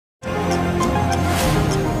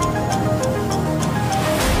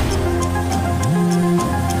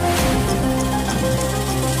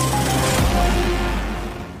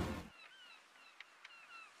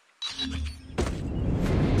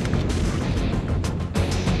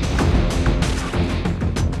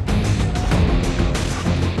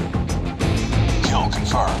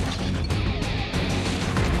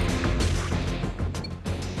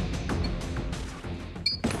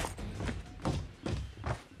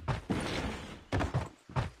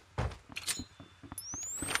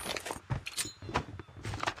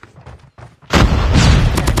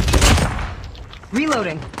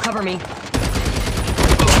Reloading. Cover me. Need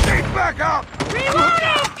backup!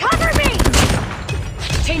 Reloading! Cover me!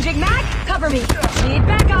 Changing mag. Cover me. Need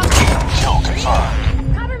backup. Kill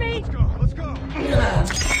confirmed. Cover me. Let's go.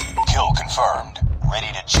 Kill confirmed. Ready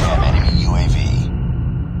to jam enemy UAV.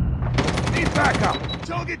 Need backup.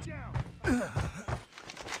 Target down.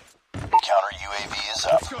 Counter UAV is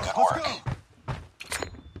up. Good work.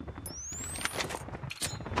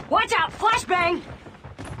 Watch out! Flashbang!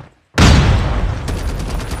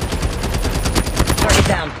 Target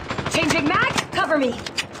down. Changing mag. Cover me.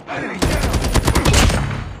 Enemy down.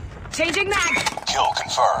 Changing mag. Kill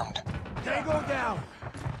confirmed. Tango down.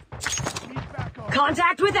 Need backup.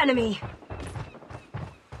 Contact with enemy.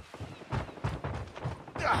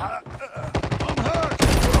 I'm hurt.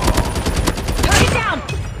 Target down.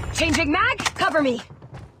 Changing mag. Cover me.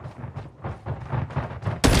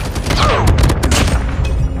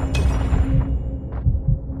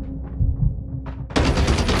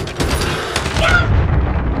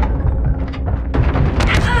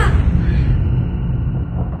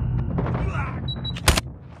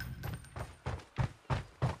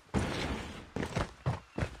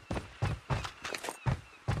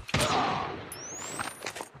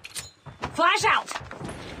 Flash out!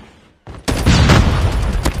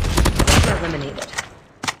 Eliminated.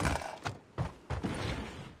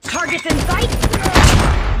 Targets in sight!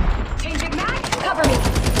 Changing mag! Cover me!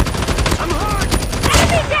 I'm hurt.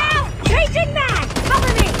 Enemy down! Changing mag!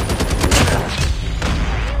 Cover me!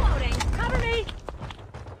 Reloading! Cover me!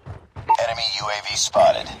 Enemy UAV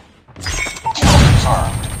spotted. Kill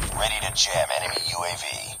confirmed. Ready to jam enemy UAV.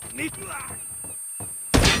 Need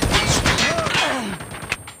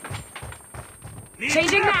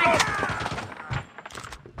Changing mag!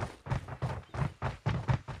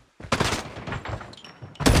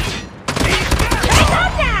 Tango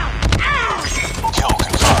down! Ah! Kill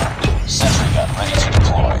confirmed. Sentry gun ready to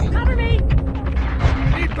deploy. Cover me!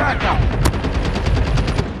 Need backup.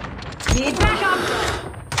 Need backup!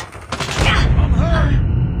 I'm hurt.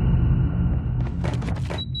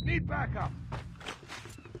 Need backup.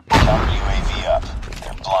 Counter UAV up.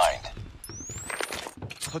 They're blind.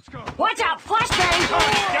 Let's go. Watch out! Flashbang!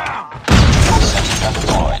 Down. Sentry gun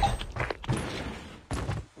deployed.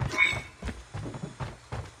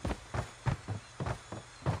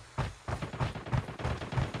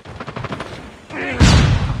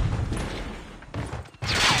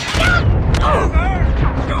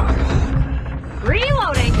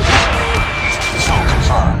 Reloading! Kill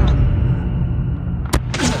confirmed.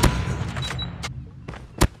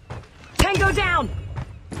 Tango down!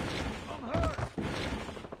 I'm hurt.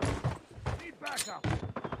 Need backup.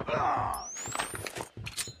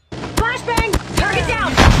 Flashbang! Target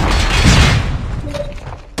down!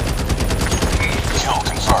 Kill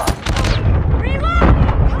confirmed. Reload!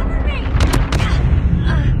 Cover me!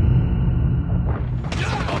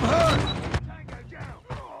 I'm hurt. Tango down.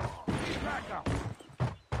 Need backup.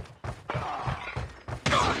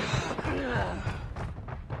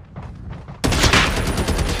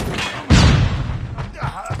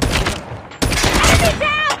 Enemy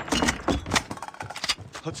down!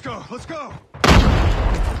 Let's go. Let's go.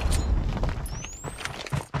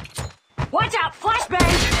 Watch out!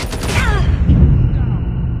 Flashbang!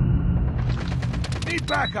 Need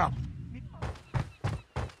backup.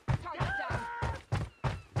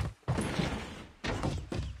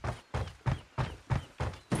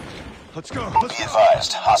 Let's go. Let's Be go.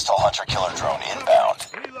 advised. Hostile hunter-killer drone inbound.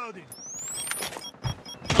 Reloading.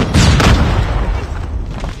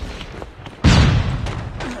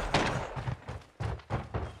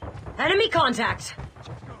 Enemy contact! Let's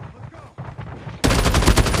go.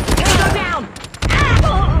 Tango down!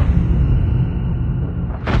 Ah!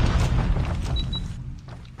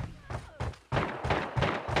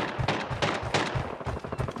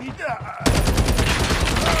 Need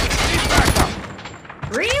backup.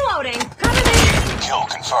 Reloading! Cover me! Kill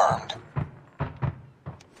confirmed.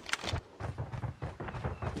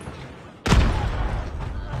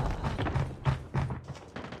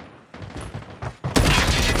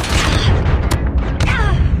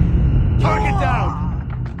 Target down.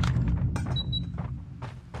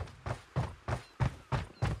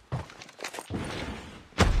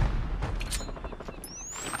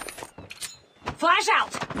 Flash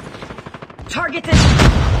out! Target this!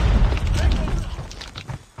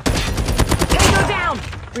 Tango down!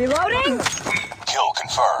 Reloading! Kill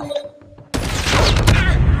confirmed.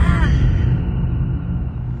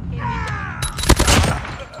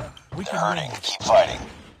 They're hurting. Keep fighting.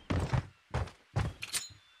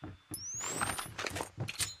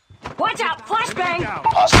 Watch out! Flashbang! Down.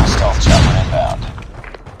 Hostile stealth chopper inbound.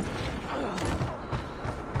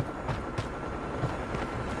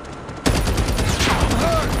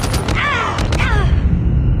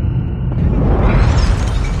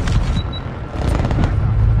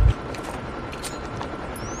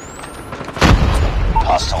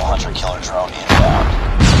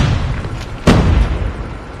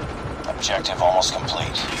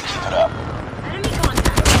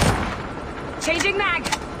 Changing mag. Be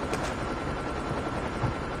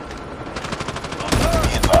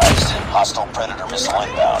advised, hostile Predator missile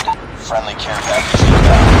inbound. Friendly care package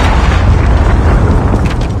inbound.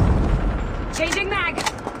 Changing mag.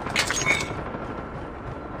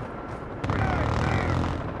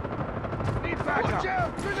 Need backup. Watch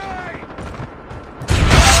out, grenade!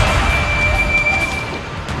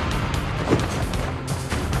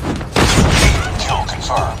 Kill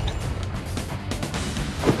confirmed.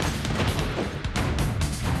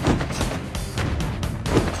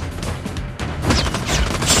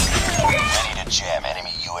 Ready to jam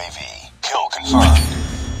enemy UAV. Kill confirmed.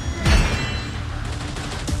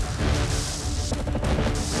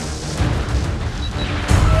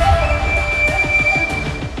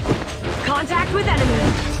 Contact with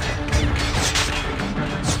enemy.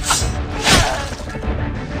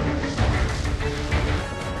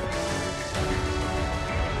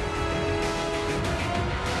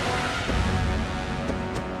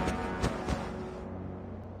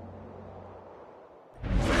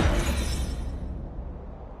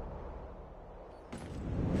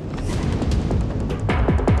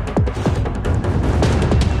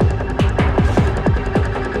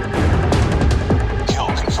 Kill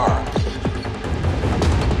confirmed.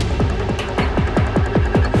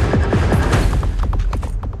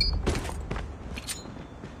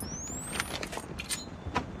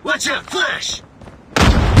 Watch out, flash!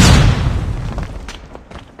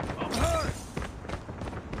 I'm hurt.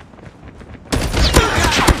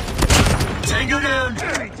 Tango down!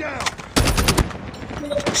 Enemy down.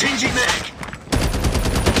 Changing mag!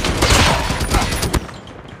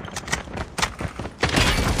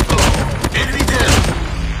 Enemy down!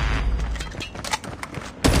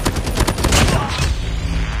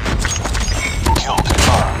 Kill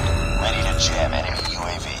confirmed. Ready to jam enemy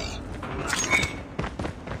UAV.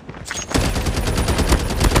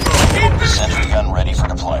 Sentry gun ready for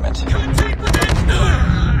deployment. Contact with it!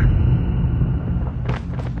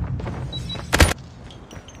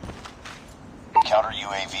 Counter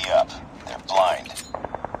UAV up. They're blind.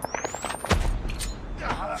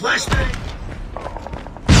 Flashbang!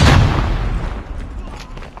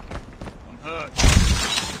 I'm hurt.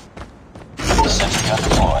 Sentry gun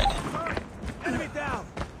deployed. Enemy down.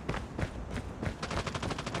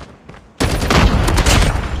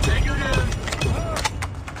 Tango down!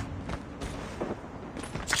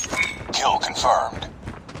 Kill confirmed.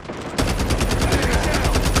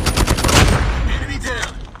 Enemy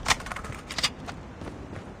down!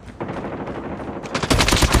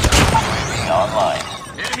 UAV online.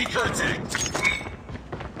 Enemy contact!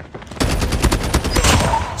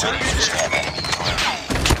 Ready to jam enemy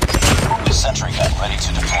UAV. Sentry gun ready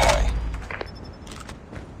to deploy.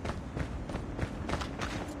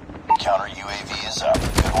 Counter UAV is up.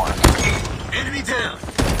 Good work. Enemy down!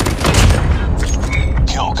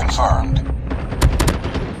 Kill confirmed.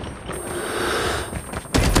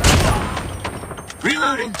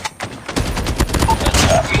 Reloading! Heads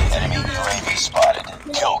up. Enemy UAV spotted.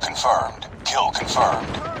 Kill confirmed. Kill confirmed.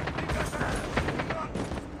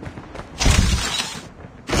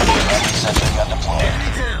 Friendly sentry gun deployed.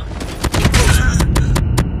 Enemy down!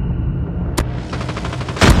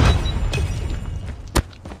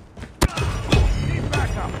 Need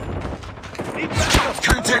backup. Need backup.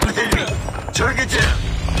 Contact with enemy! Target down!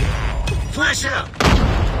 Flash out!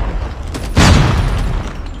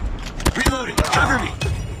 Reloading! Cover me!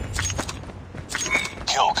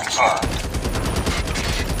 Kill confirmed.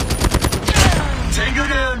 Tango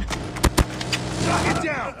down! Knock it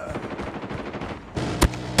down.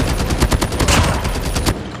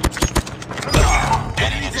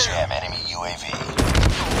 Ready to jam enemy UAV.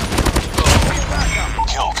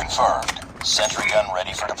 Kill confirmed. Sentry gun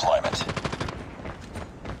ready for deployment.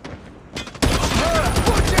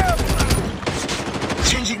 Watch out.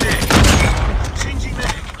 Changing mag! Changing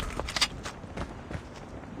mag!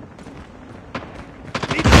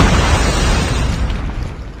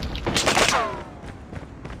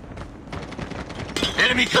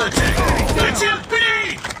 Enemy contact! Watch out,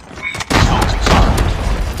 grenade! Kill confirmed.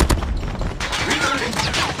 Reloading!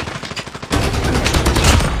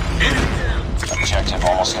 Enemy down! Objective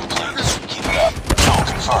almost complete. Keep it up. Kill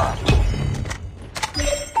confirmed.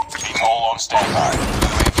 Eagle on standby.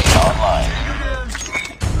 UAV online.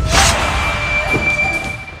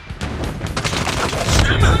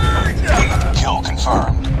 Kill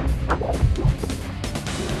confirmed.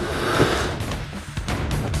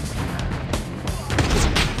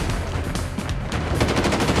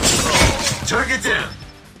 Target down!